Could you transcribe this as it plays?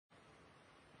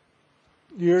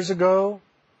Years ago,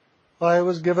 I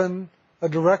was given a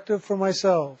directive for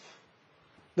myself.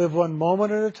 Live one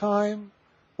moment at a time,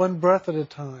 one breath at a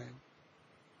time.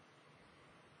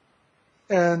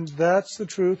 And that's the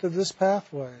truth of this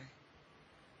pathway.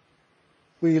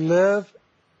 We live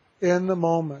in the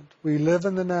moment. We live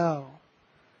in the now.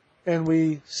 And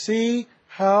we see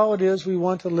how it is we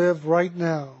want to live right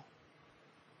now.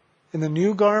 In the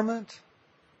new garment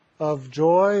of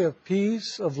joy, of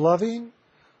peace, of loving,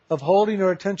 of holding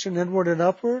our attention inward and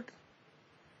upward?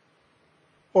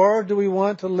 Or do we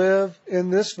want to live in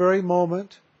this very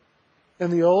moment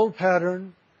in the old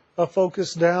pattern of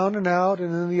focus down and out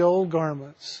and in the old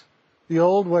garments, the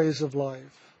old ways of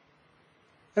life?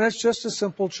 And it's just a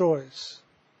simple choice.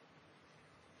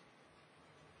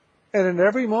 And in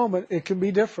every moment, it can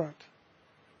be different.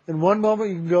 In one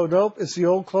moment, you can go, nope, it's the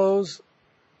old clothes.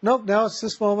 Nope, now it's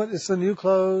this moment, it's the new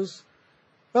clothes.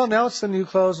 Well, now it's the new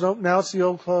clothes. Nope, now it's the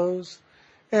old clothes.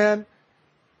 And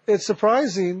it's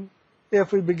surprising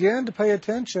if we begin to pay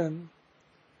attention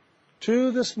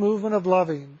to this movement of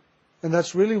loving, and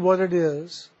that's really what it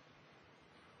is.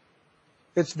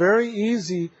 It's very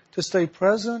easy to stay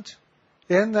present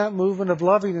in that movement of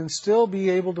loving and still be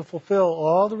able to fulfill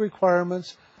all the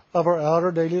requirements of our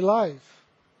outer daily life.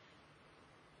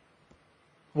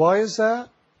 Why is that?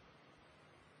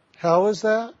 How is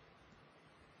that?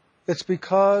 It's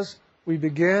because we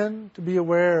begin to be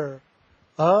aware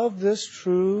of this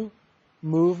true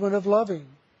movement of loving.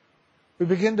 We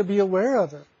begin to be aware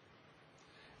of it.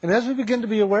 And as we begin to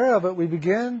be aware of it, we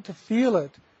begin to feel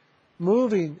it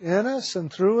moving in us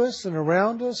and through us and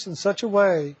around us in such a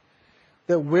way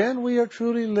that when we are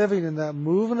truly living in that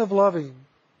movement of loving,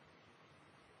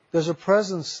 there's a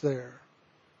presence there.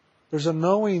 There's a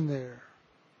knowing there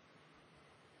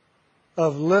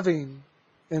of living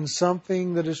in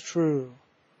something that is true,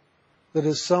 that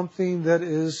is something that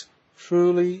is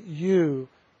truly you,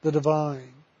 the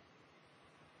divine.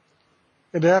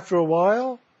 And after a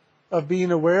while of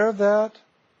being aware of that,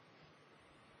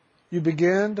 you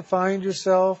begin to find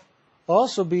yourself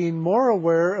also being more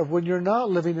aware of when you're not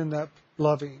living in that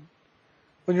loving,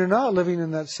 when you're not living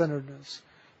in that centeredness,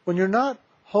 when you're not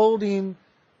holding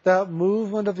that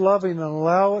movement of loving and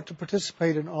allow it to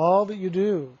participate in all that you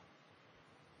do,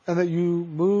 and that you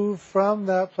move from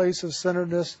that place of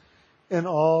centeredness in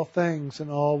all things, in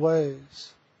all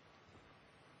ways.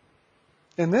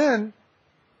 And then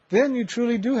you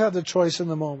truly do have the choice in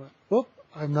the moment. Whoop,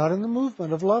 I'm not in the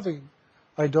movement of loving.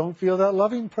 I don't feel that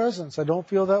loving presence. I don't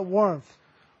feel that warmth,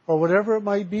 or whatever it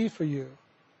might be for you.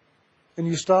 And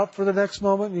you stop for the next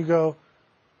moment and you go,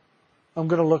 I'm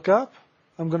going to look up.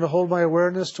 I'm going to hold my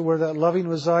awareness to where that loving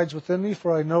resides within me,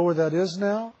 for I know where that is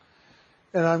now.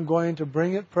 And I'm going to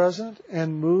bring it present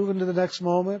and move into the next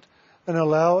moment and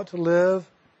allow it to live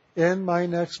in my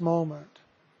next moment.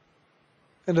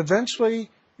 And eventually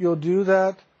you'll do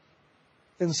that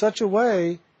in such a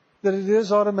way that it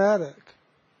is automatic.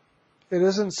 It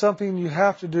isn't something you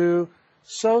have to do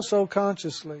so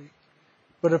consciously.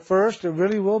 But at first it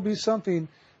really will be something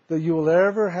that you will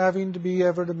ever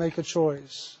to make a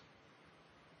choice.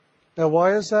 Now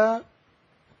why is that?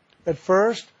 At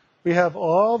first, we have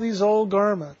all these old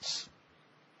garments,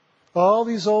 all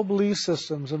these old belief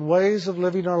systems and ways of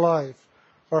living our life,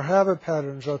 our habit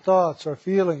patterns, our thoughts, our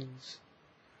feelings,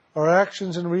 our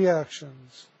actions and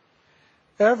reactions,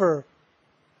 ever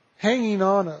hanging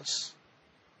on us.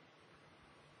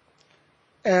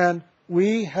 And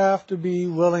we have to be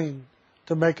willing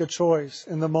to make a choice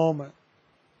in the moment,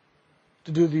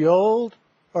 to do the old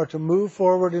or to move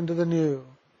forward into the new,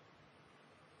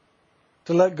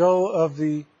 to let go of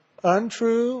the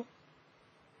untrue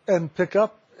and pick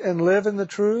up and live in the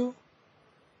true?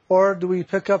 Or do we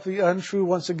pick up the untrue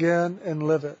once again and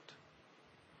live it?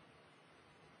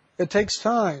 It takes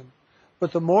time.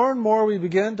 But the more and more we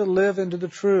begin to live into the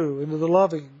true, into the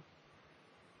loving,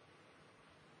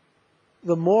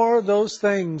 the more those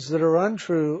things that are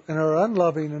untrue and are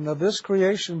unloving and of this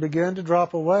creation begin to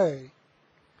drop away,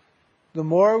 the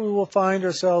more we will find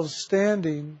ourselves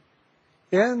standing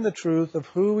in the truth of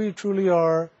who we truly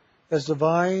are as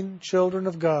divine children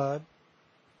of God.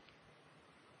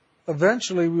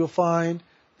 Eventually we will find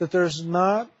that there's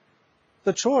not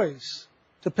the choice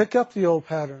to pick up the old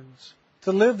patterns,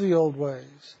 to live the old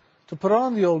ways, to put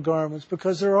on the old garments,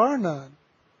 because there are none.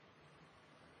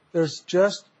 There's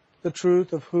just the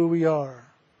truth of who we are.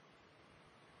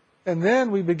 And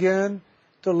then we begin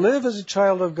to live as a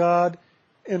child of God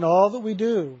in all that we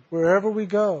do, wherever we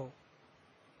go.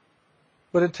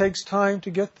 But it takes time to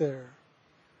get there.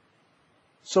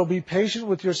 So be patient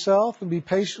with yourself and be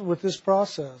patient with this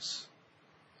process.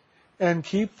 And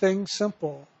keep things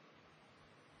simple.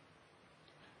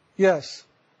 Yes,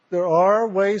 there are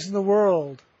ways in the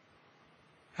world.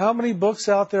 How many books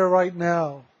out there right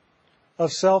now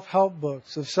of self-help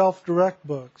books, of self-direct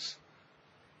books,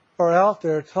 are out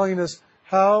there telling us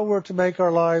how we're to make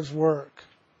our lives work,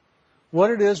 what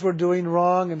it is we're doing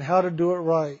wrong and how to do it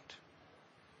right?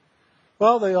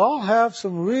 Well, they all have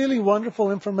some really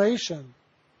wonderful information.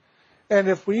 And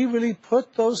if we really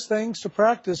put those things to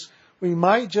practice, we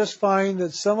might just find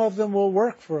that some of them will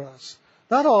work for us.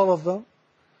 Not all of them,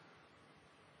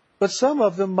 but some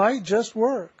of them might just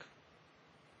work.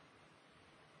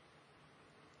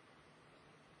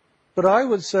 But I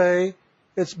would say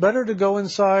it's better to go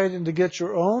inside and to get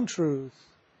your own truth,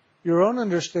 your own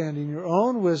understanding, your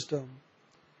own wisdom,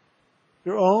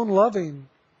 your own loving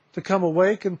to come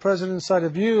awake and present inside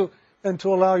of you, and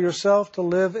to allow yourself to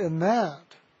live in that,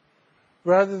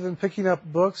 rather than picking up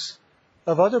books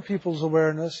of other people's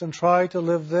awareness and try to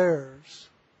live theirs.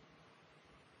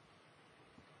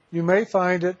 You may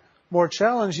find it more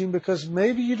challenging because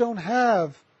maybe you don't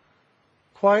have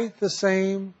quite the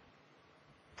same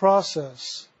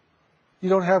process. You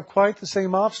don't have quite the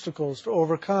same obstacles to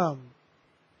overcome.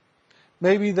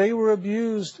 Maybe they were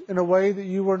abused in a way that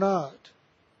you were not.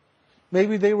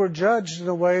 Maybe they were judged in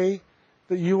a way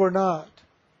that you were not.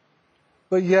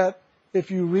 But yet,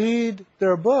 if you read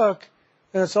their book,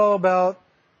 and it's all about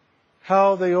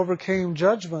how they overcame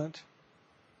judgment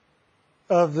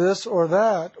of this or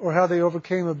that, or how they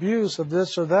overcame abuse of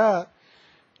this or that,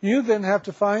 you then have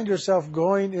to find yourself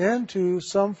going into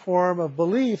some form of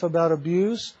belief about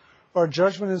abuse or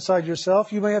judgment inside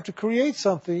yourself. You may have to create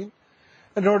something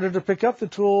in order to pick up the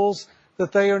tools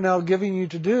that they are now giving you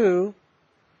to do.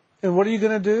 And what are you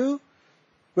going to do?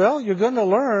 Well, you're going to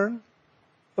learn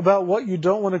about what you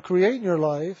don't want to create in your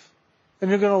life, and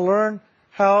you're going to learn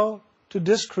how to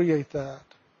discreate that.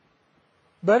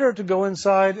 Better to go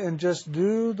inside and just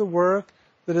do the work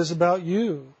that is about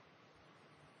you,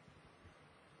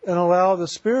 and allow the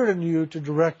Spirit in you to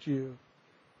direct you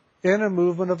in a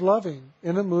movement of loving,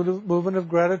 in a movement of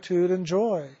gratitude and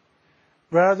joy,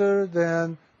 rather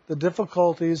than the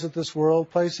difficulties that this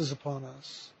world places upon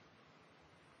us.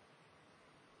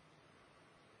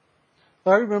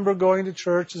 I remember going to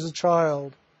church as a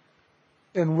child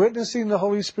and witnessing the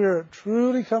Holy Spirit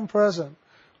truly come present,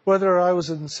 whether I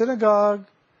was in synagogue,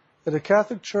 at a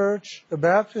Catholic church, a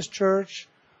Baptist church,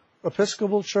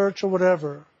 Episcopal church, or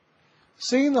whatever.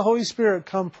 Seeing the Holy Spirit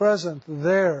come present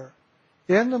there,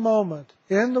 in the moment,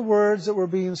 in the words that were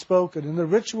being spoken, in the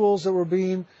rituals that were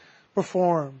being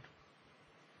performed,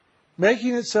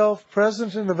 making itself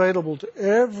present and available to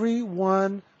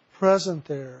everyone present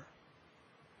there.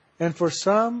 And for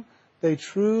some, they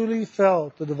truly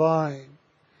felt the divine.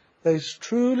 They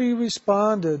truly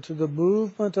responded to the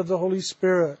movement of the Holy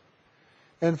Spirit.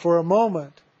 And for a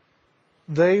moment,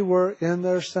 they were in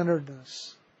their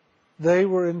centeredness. They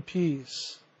were in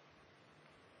peace.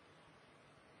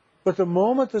 But the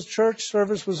moment the church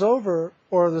service was over,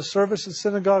 or the service at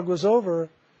synagogue was over,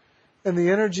 and the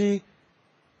energy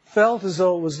felt as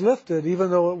though it was lifted,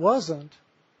 even though it wasn't,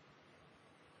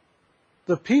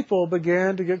 the people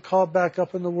began to get caught back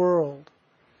up in the world.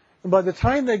 And by the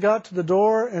time they got to the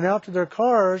door and out to their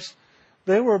cars,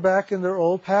 they were back in their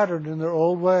old pattern, in their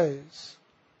old ways.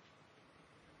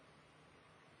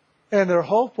 And their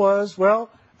hope was, well,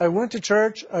 I went to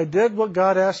church, I did what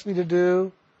God asked me to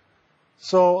do,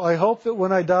 so I hope that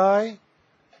when I die,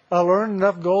 I'll earn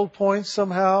enough gold points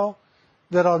somehow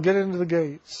that I'll get into the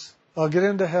gates. I'll get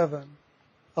into heaven.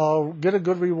 I'll get a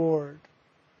good reward.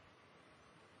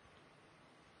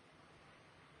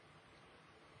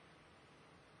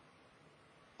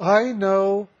 I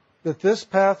know that this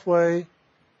pathway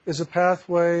is a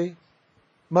pathway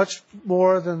much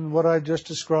more than what I just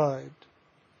described.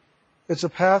 It's a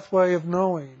pathway of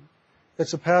knowing.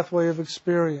 It's a pathway of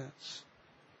experience.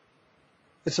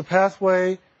 It's a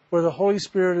pathway where the Holy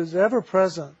Spirit is ever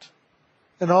present,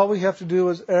 and all we have to do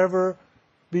is ever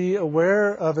be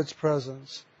aware of its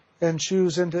presence and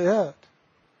choose into it.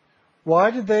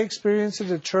 Why did they experience it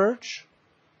at church?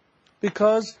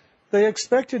 Because they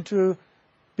expected to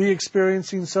be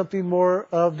experiencing something more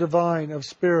of divine, of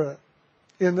spirit,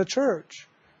 in the church.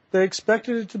 They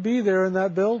expected it to be there in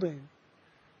that building.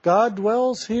 God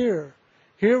dwells here.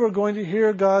 Here we're going to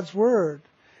hear God's word.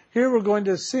 Here we're going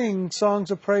to sing songs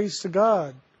of praise to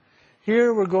God.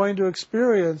 Here we're going to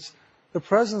experience the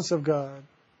presence of God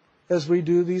as we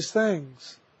do these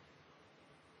things.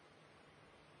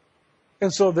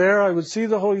 And so there I would see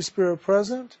the Holy Spirit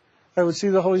present. I would see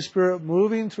the Holy Spirit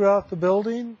moving throughout the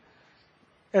building.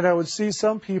 And I would see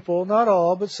some people, not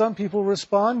all, but some people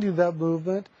responding to that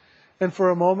movement and for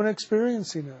a moment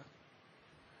experiencing it.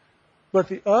 But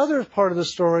the other part of the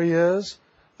story is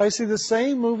I see the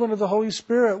same movement of the Holy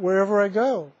Spirit wherever I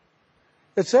go.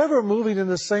 It's ever moving in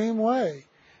the same way.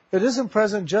 It isn't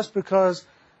present just because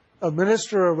a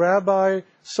minister, a rabbi,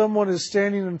 someone is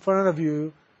standing in front of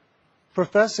you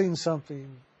professing something,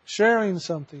 sharing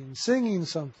something, singing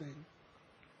something,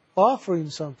 offering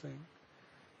something.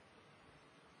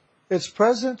 It's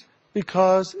present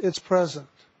because it's present.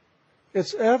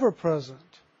 It's ever present.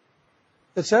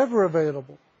 It's ever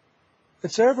available.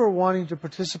 It's ever wanting to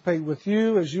participate with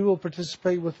you as you will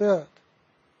participate with it.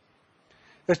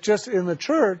 It's just in the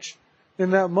church,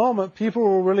 in that moment, people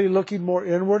were really looking more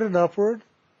inward and upward.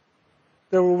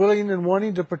 They were willing and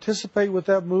wanting to participate with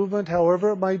that movement,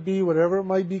 however it might be, whatever it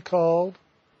might be called.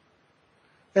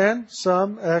 And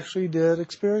some actually did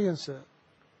experience it.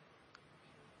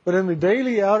 But in the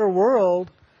daily outer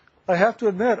world, I have to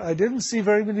admit, I didn't see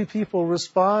very many people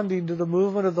responding to the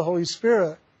movement of the Holy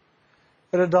Spirit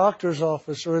at a doctor's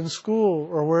office or in school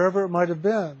or wherever it might have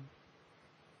been.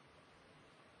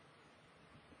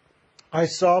 I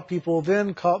saw people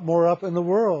then caught more up in the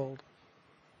world.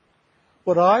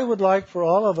 What I would like for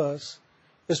all of us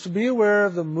is to be aware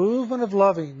of the movement of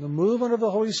loving, the movement of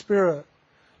the Holy Spirit,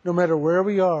 no matter where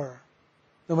we are,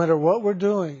 no matter what we're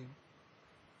doing,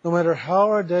 no matter how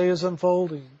our day is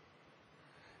unfolding,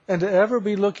 and to ever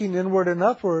be looking inward and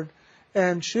upward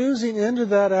and choosing into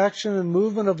that action and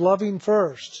movement of loving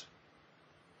first,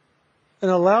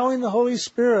 and allowing the Holy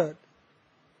Spirit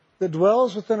that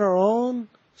dwells within our own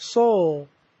soul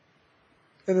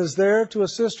and is there to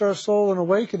assist our soul in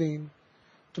awakening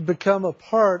to become a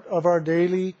part of our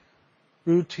daily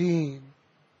routine.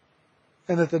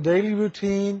 And that the daily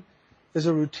routine is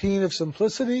a routine of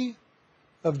simplicity,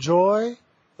 of joy,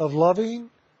 of loving,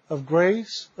 of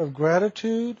grace, of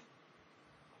gratitude,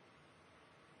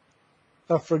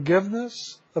 of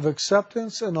forgiveness, of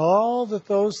acceptance, and all that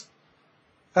those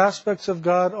aspects of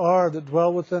God are that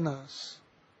dwell within us.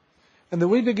 And that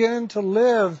we begin to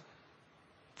live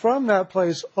from that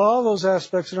place all those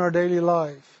aspects in our daily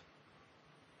life,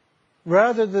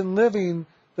 rather than living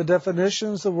the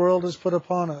definitions the world has put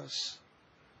upon us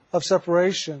of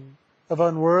separation, of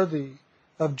unworthy,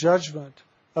 of judgment,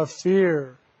 of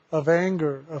fear, of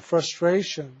anger, of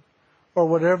frustration, or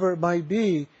whatever it might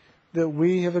be that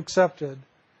we have accepted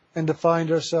and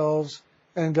defined ourselves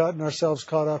and gotten ourselves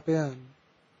caught up in.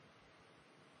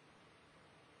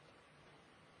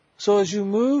 So as you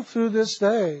move through this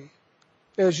day,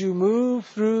 as you move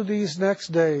through these next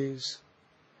days,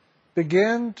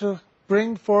 begin to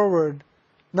bring forward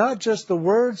not just the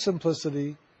word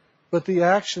simplicity, but the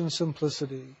action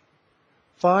simplicity.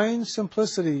 Find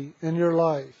simplicity in your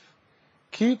life.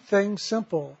 Keep things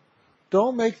simple.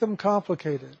 Don't make them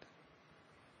complicated.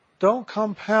 Don't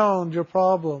compound your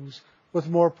problems with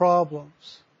more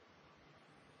problems.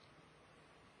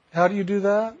 How do you do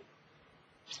that?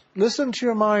 Listen to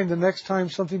your mind the next time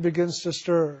something begins to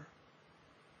stir.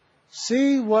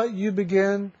 See what you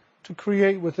begin to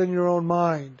create within your own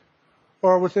mind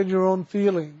or within your own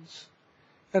feelings,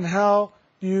 and how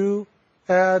you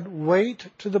add weight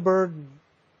to the burden,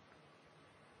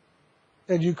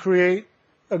 and you create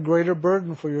a greater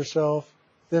burden for yourself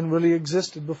than really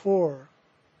existed before.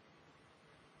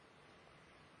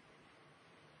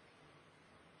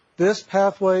 This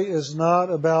pathway is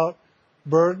not about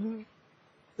burden.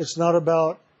 It's not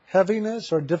about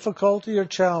heaviness or difficulty or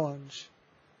challenge.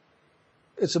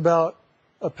 It's about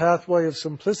a pathway of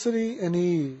simplicity and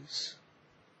ease.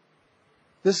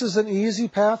 This is an easy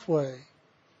pathway.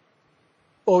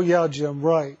 Oh yeah, Jim,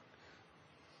 right.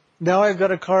 Now I've got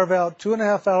to carve out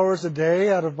 2.5 hours a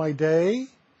day out of my day.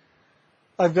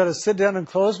 I've got to sit down and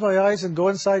close my eyes and go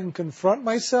inside and confront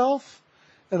myself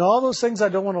and all those things I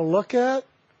don't want to look at,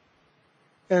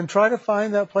 and try to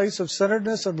find that place of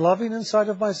centeredness and loving inside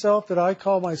of myself that I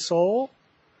call my soul.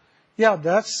 Yeah,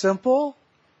 that's simple.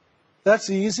 That's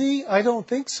easy. I don't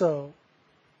think so.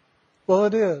 Well,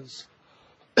 it is.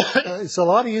 It's a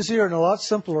lot easier and a lot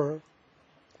simpler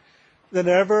than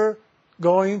ever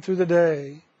going through the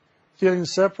day, feeling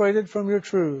separated from your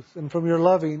truth and from your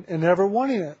loving and never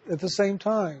wanting it at the same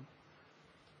time.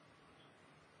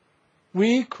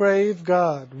 We crave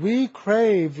God. We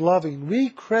crave loving. We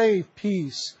crave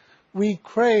peace. We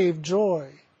crave joy.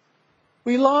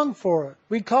 We long for it.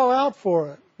 We call out for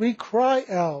it. We cry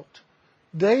out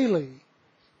daily.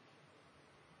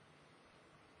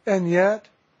 And yet,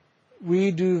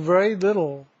 we do very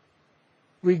little.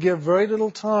 We give very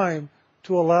little time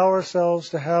to allow ourselves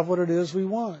to have what it is we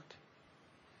want,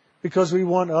 because we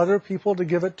want other people to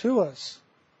give it to us.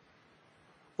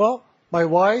 Well, my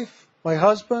wife, my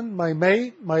husband, my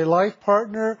mate, my life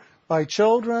partner, my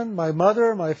children, my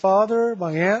mother, my father,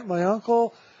 my aunt, my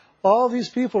uncle, all these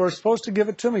people are supposed to give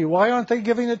it to me. Why aren't they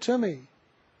giving it to me?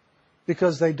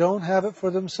 Because they don't have it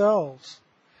for themselves.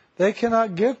 They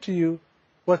cannot give to you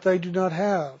what they do not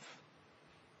have.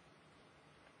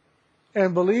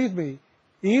 And believe me,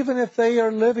 even if they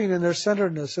are living in their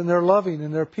centeredness, in their loving,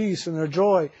 in their peace, in their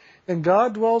joy, and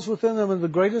God dwells within them in the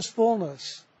greatest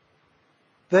fullness,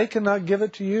 they cannot give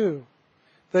it to you.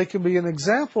 They can be an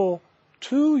example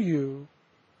to you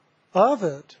of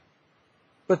it,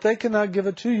 but they cannot give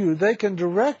it to you. They can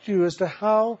direct you as to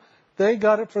how they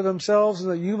got it for themselves and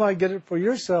that you might get it for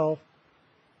yourself,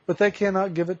 but they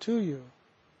cannot give it to you.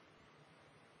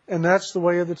 And that's the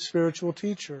way of the spiritual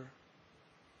teacher.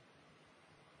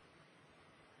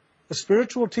 A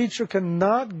spiritual teacher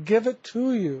cannot give it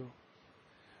to you,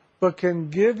 but can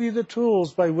give you the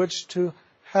tools by which to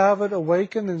have it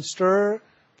awaken and stir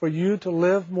for you to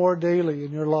live more daily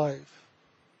in your life.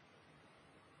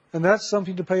 And that's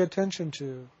something to pay attention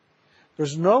to.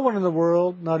 There's no one in the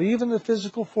world, not even the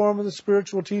physical form of the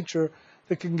spiritual teacher,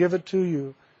 that can give it to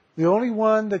you. The only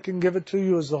one that can give it to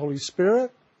you is the Holy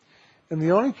Spirit. And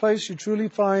the only place you truly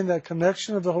find that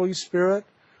connection of the Holy Spirit,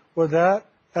 where that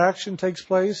action takes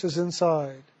place, is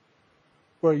inside,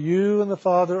 where you and the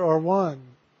Father are one.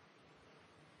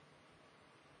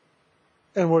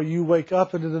 And where you wake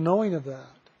up into the knowing of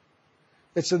that.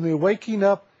 It's in the waking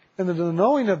up into the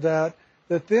knowing of that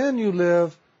then you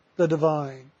live the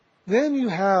divine. Then you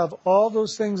have all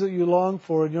those things that you long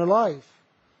for in your life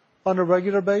on a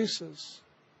regular basis.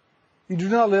 You do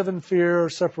not live in fear or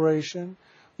separation.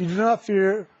 You do not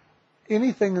fear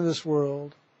anything in this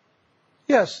world.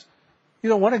 Yes, you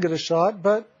don't want to get a shot,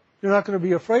 but you're not going to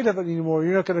be afraid of it anymore.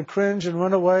 You're not going to cringe and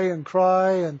run away and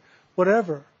cry and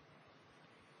whatever.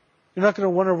 You're not going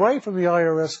to run away from the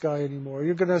IRS guy anymore.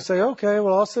 You're going to say, okay,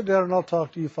 well, I'll sit down and I'll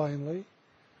talk to you finally.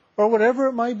 Or whatever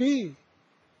it might be.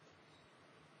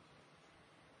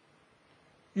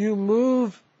 You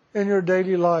move in your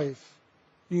daily life.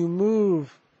 You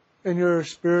move in your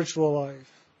spiritual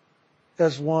life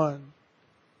as one.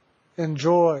 In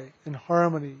joy, in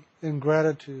harmony, in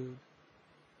gratitude.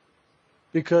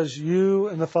 Because you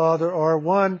and the Father are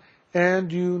one,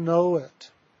 and you know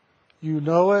it. You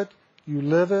know it, you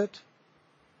live it,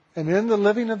 and in the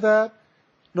living of that,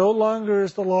 no longer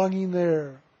is the longing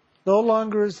there. No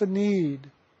longer is the need.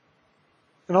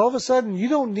 And all of a sudden, you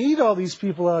don't need all these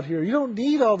people out here. You don't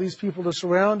need all these people to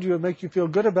surround you and make you feel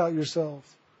good about yourself.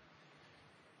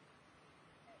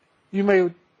 You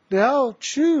may now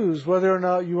choose whether or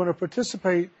not you want to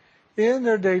participate in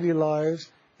their daily lives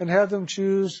and have them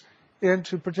choose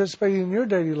into participating in your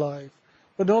daily life.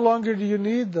 But no longer do you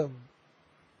need them.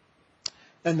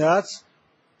 And that's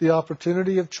the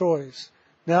opportunity of choice.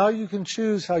 Now you can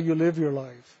choose how you live your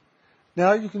life.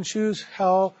 Now you can choose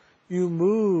how you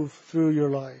move through your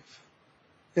life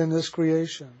in this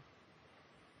creation.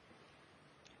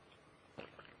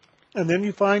 And then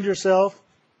you find yourself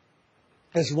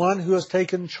as one who has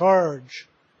taken charge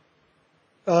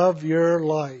of your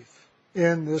life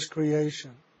in this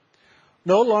creation.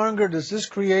 No longer does this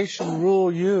creation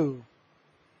rule you.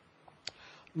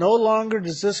 No longer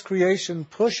does this creation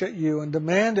push at you and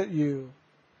demand at you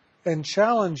and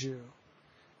challenge you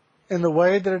in the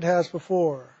way that it has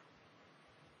before.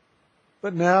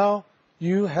 But now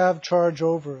you have charge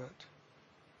over it.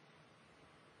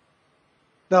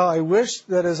 Now I wish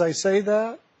that as I say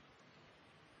that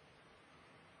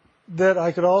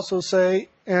I could also say,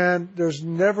 and there's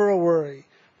never a worry,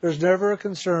 there's never a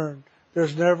concern,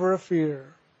 there's never a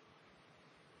fear.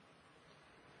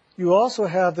 You also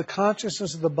have the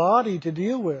consciousness of the body to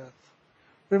deal with.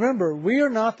 Remember, we are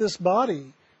not this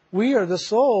body. We are the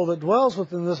soul that dwells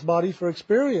within this body for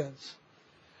experience.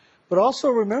 But also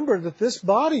remember that this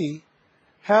body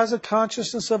has a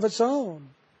consciousness of its own.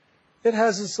 It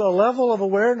has a level of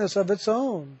awareness of its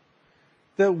own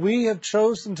that we have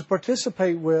chosen to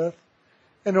participate with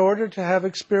in order to have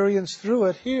experience through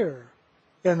it here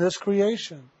in this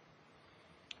creation.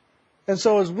 And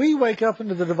so as we wake up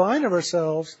into the divine of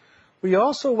ourselves, we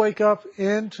also wake up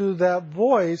into that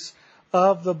voice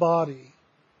of the body,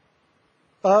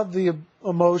 of the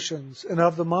emotions, and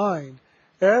of the mind,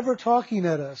 ever talking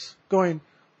at us, going,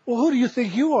 well, who do you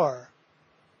think you are?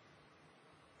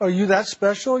 Are you that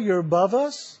special? You're above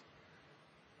us?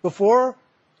 Before,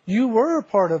 you were a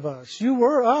part of us. You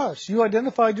were us. You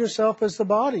identified yourself as the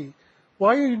body.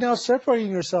 Why are you now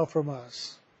separating yourself from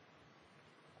us?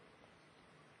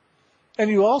 And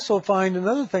you also find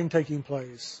another thing taking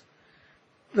place,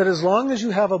 that as long as you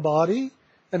have a body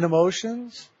and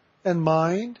emotions and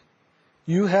mind,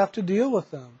 you have to deal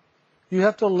with them. You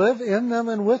have to live in them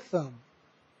and with them.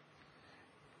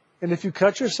 And if you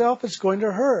cut yourself, it's going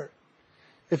to hurt.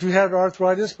 If you had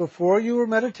arthritis before you were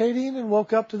meditating and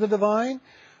woke up to the divine,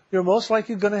 you're most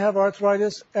likely going to have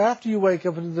arthritis after you wake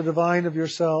up into the divine of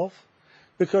yourself,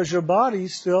 because your body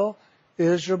still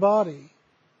is your body.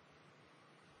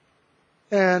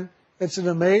 And it's an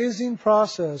amazing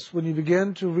process when you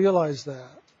begin to realize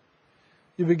that.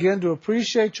 You begin to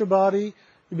appreciate your body.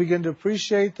 You begin to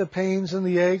appreciate the pains and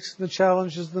the aches, and the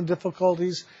challenges and the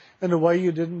difficulties in a way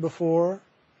you didn't before.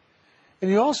 And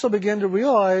you also begin to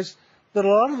realize that a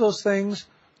lot of those things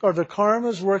are the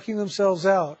karmas working themselves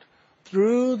out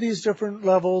through these different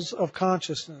levels of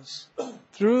consciousness,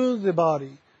 through the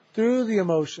body, through the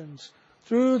emotions,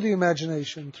 through the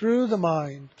imagination, through the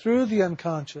mind, through the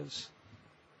unconscious,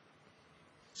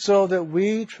 so that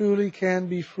we truly can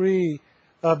be free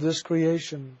of this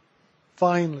creation,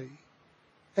 finally,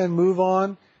 and move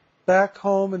on back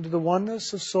home into the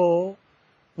oneness of soul,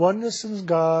 oneness in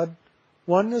God,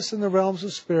 oneness in the realms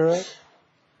of spirit,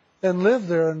 and live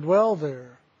there and dwell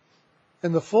there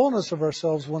in the fullness of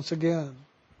ourselves once again.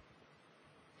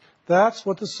 That's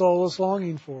what the soul is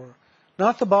longing for,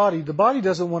 not the body. The body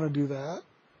doesn't want to do that,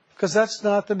 because that's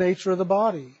not the nature of the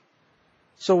body.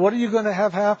 So what are you going to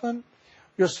have happen?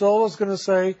 Your soul is going to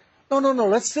say, no,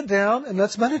 let's sit down and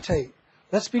let's meditate.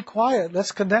 Let's be quiet.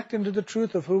 Let's connect into the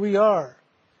truth of who we are.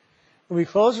 And we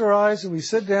close our eyes and we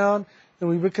sit down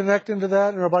and we connect into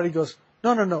that, and our body goes,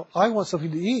 no, I want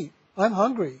something to eat. I'm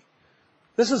hungry.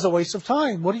 This is a waste of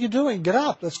time. What are you doing? Get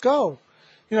up. Let's go.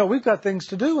 We've got things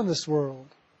to do in this world.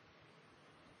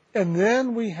 And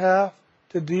then we have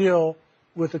to deal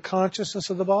with the consciousness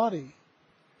of the body.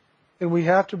 And we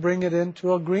have to bring it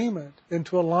into agreement,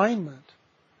 into alignment.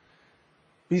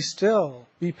 Be still.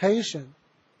 Be patient.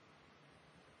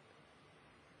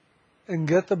 And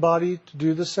get the body to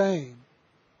do the same,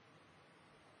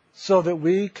 so that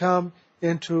we come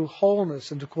into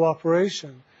wholeness, into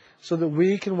cooperation, so that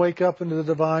we can wake up into the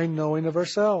divine knowing of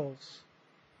ourselves.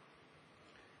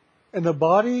 And the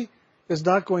body is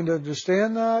not going to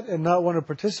understand that and not want to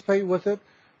participate with it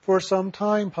for some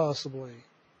time, possibly.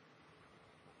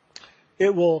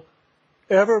 It will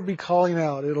ever be calling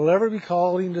out. It will ever be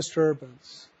calling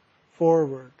disturbance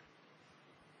forward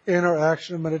in our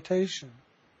action of meditation,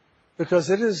 because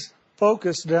it is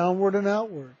focused downward and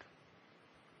outward.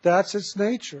 That's its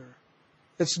nature.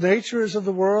 Its nature is of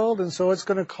the world, and so it's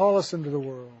going to call us into the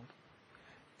world.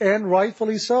 And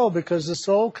rightfully so, because the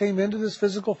soul came into this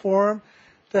physical form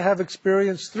to have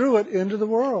experience through it into the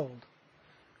world.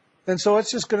 And so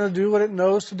it's just going to do what it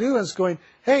knows to do. And it's going,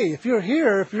 hey, if you're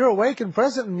here, if you're awake and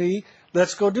present in me,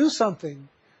 let's go do something.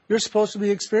 You're supposed to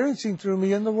be experiencing through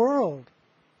me in the world.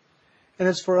 And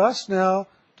it's for us now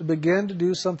to begin to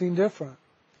do something different.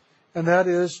 And that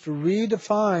is to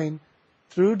redefine,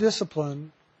 through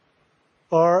discipline,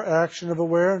 our action of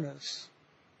awareness,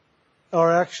 our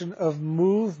action of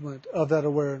movement of that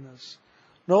awareness.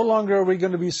 No longer are we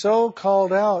going to be so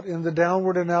called out in the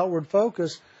downward and outward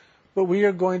focus, but we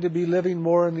are going to be living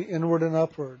more in the inward and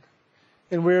upward.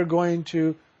 And we are going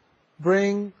to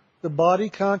bring the body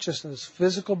consciousness,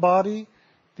 physical body,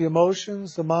 the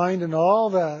emotions, the mind, and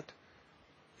all that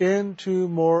into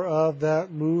more of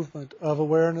that movement of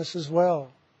awareness as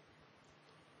well.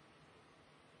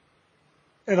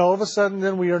 And all of a sudden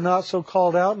then we are not so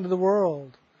called out into the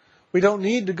world. We don't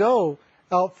need to go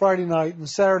out Friday night and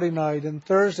Saturday night and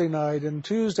Thursday night and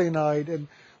Tuesday night and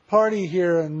party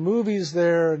here and movies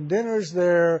there and dinners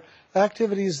there,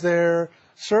 activities there,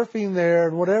 surfing there,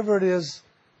 and whatever it is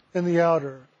in the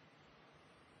outer.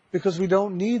 Because we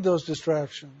don't need those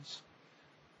distractions,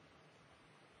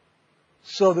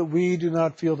 so that we do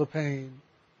not feel the pain.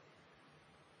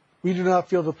 We do not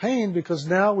feel the pain because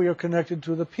now we are connected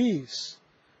to the peace,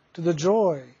 to the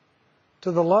joy,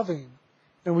 to the loving.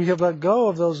 And we have let go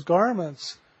of those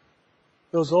garments,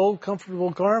 those old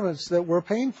comfortable garments that were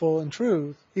painful in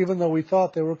truth, even though we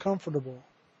thought they were comfortable.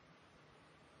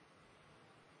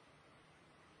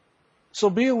 So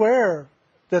be aware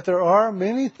that there are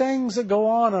many things that go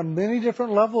on many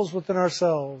different levels within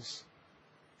ourselves,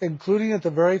 including at the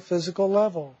very physical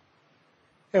level.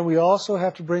 And we also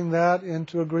have to bring that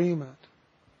into agreement.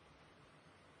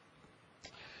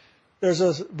 There's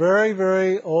a very,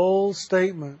 very old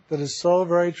statement that is so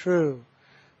very true.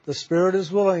 The spirit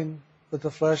is willing, but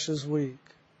the flesh is weak.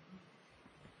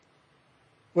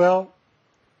 Well,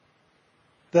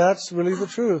 that's really the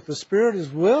truth. The spirit is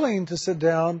willing to sit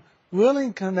down,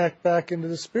 willing to connect back into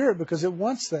the spirit because it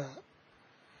wants that.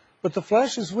 But the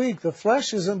flesh is weak. The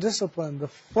flesh isn't disciplined. The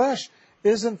flesh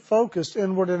isn't focused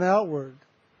inward and outward.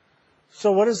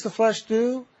 So what does the flesh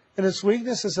do? In its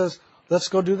weakness, it says, let's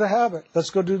go do the habit. Let's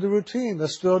go do the routine.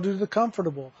 Let's go do the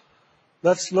comfortable.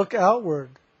 Let's look outward,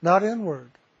 not inward.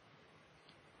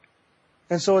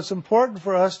 And so it's important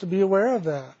for us to be aware of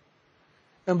that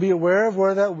and be aware of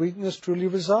where that weakness truly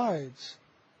resides.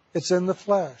 It's in the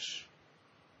flesh.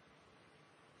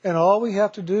 And all we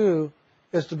have to do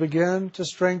is to begin to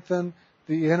strengthen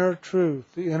the inner truth,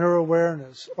 the inner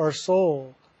awareness, our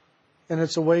soul, and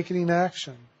its awakening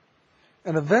action.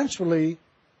 And eventually,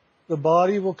 the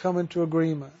body will come into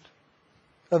agreement.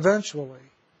 Eventually.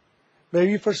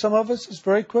 Maybe for some of us, it's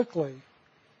very quickly.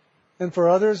 And for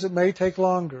others, it may take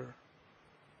longer.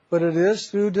 But it is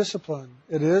through discipline.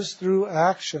 It is through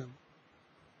action.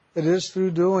 It is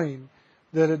through doing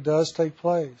that it does take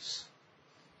place.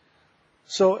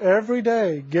 So every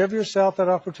day, give yourself that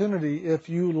opportunity. If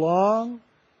you long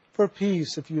for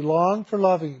peace, if you long for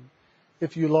loving,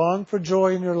 if you long for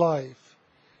joy in your life,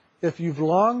 if you've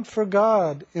longed for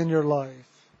God in your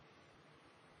life,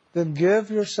 then give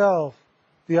yourself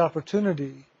the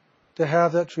opportunity to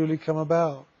have that truly come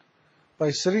about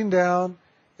by sitting down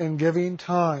and giving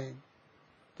time,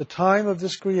 the time of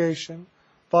this creation,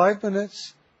 5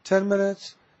 minutes, 10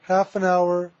 minutes, half an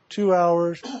hour, 2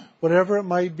 hours, whatever it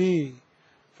might be,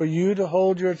 for you to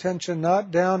hold your attention not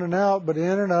down and out, but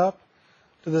in and up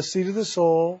to the seat of the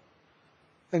soul,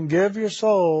 and give your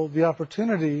soul the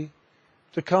opportunity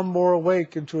to come more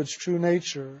awake into its true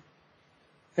nature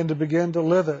and to begin to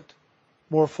live it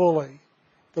more fully.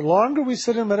 The longer we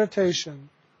sit in meditation,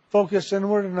 focus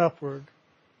inward and upward,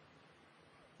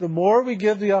 the more we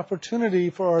give the opportunity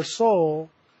for our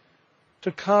soul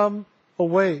to come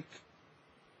awake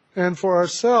and for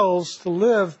ourselves to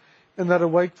live in that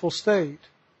awakeful state.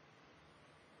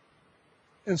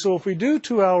 And so if we do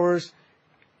 2 hours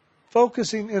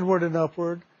focusing inward and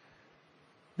upward,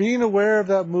 being aware of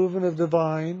that movement of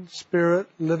divine spirit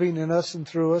living in us and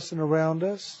through us and around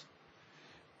us,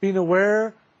 being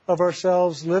aware of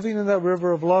ourselves living in that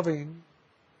river of loving,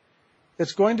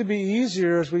 it's going to be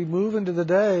easier as we move into the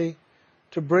day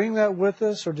to bring that with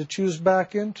us or to choose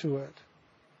back into it.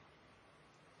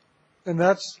 And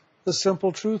that's the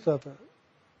simple truth of it.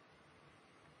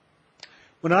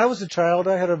 When I was a child,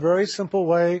 I had a very simple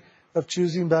way of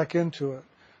choosing back into it.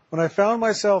 When I found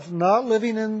myself not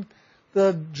living in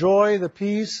the joy, the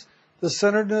peace, the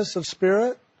centeredness of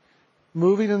spirit,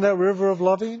 moving in that river of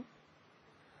loving,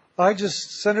 I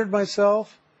just centered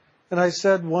myself and I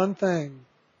said one thing.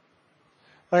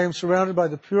 I am surrounded by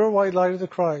the pure white light of the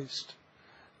Christ.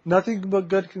 Nothing but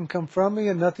good can come from me,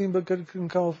 and nothing but good can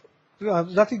come.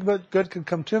 Nothing but good can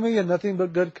come to me, and nothing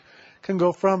but good can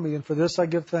go from me. And for this I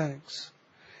give thanks.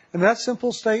 And that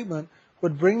simple statement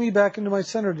would bring me back into my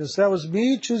centeredness. That was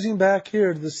me choosing back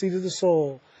here to the seat of the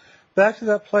soul, back to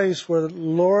that place where the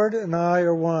Lord and I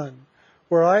are one,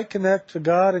 where I connect to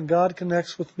God and God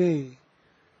connects with me,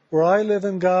 where I live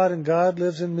in God and God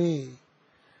lives in me.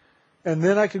 And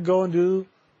then I could go and do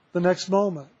the next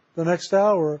moment, the next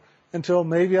hour, until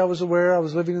maybe I was aware I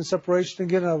was living in separation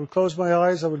again, and I would close my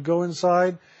eyes, I would go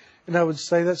inside, and I would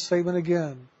say that statement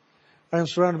again. I am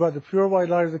surrounded by the pure white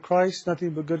light of the Christ.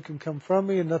 Nothing but good can come from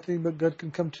me, and nothing but good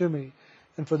can come to me.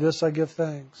 And for this I give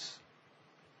thanks.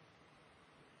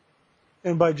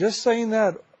 And by just saying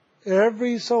that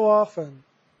every so often,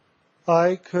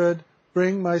 I could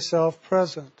bring myself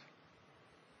present.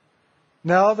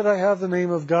 Now that I have the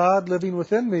name of God living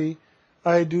within me,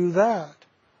 I do that.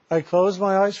 I close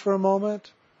my eyes for a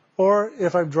moment, or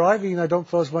if I'm driving, I don't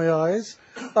close my eyes.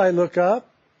 I look up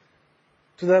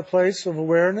to that place of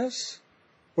awareness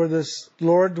where this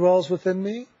Lord dwells within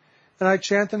me, and I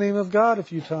chant the name of God a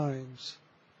few times,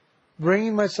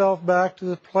 bringing myself back to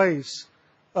the place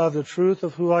of the truth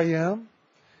of who I am,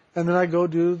 and then I go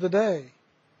do the day.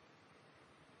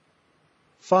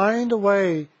 Find a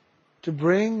way to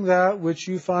bring that which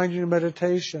you find in your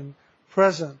meditation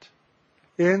present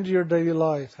into your daily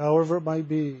life, however it might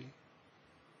be.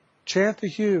 Chant the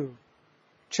hue.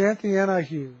 Chant the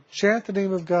anti-hue. Chant the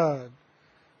name of God.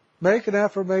 Make an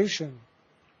affirmation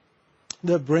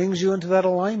that brings you into that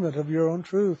alignment of your own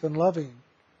truth and loving.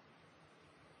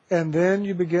 And then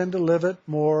you begin to live it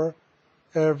more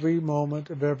every moment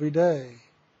of every day.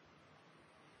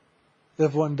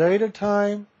 Live one day at a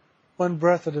time, one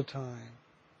breath at a time.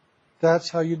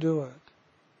 That's how you do it.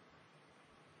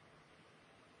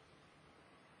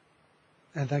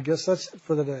 And I guess that's it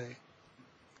for the day.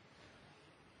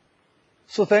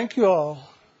 So thank you all.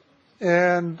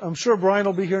 And I'm sure Brian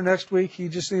will be here next week. He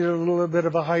just needed a little bit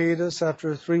of a hiatus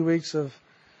after 3 weeks of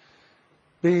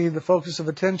being the focus of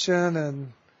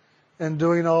attention and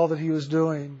doing all that he was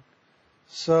doing.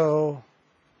 So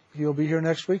he'll be here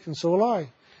next week, and so will I.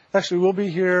 Actually, we'll be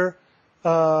here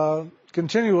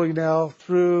continually now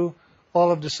through all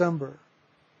of December.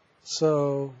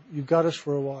 So you've got us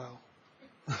for a while.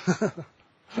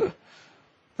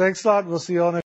 Thanks a lot. We'll see you all next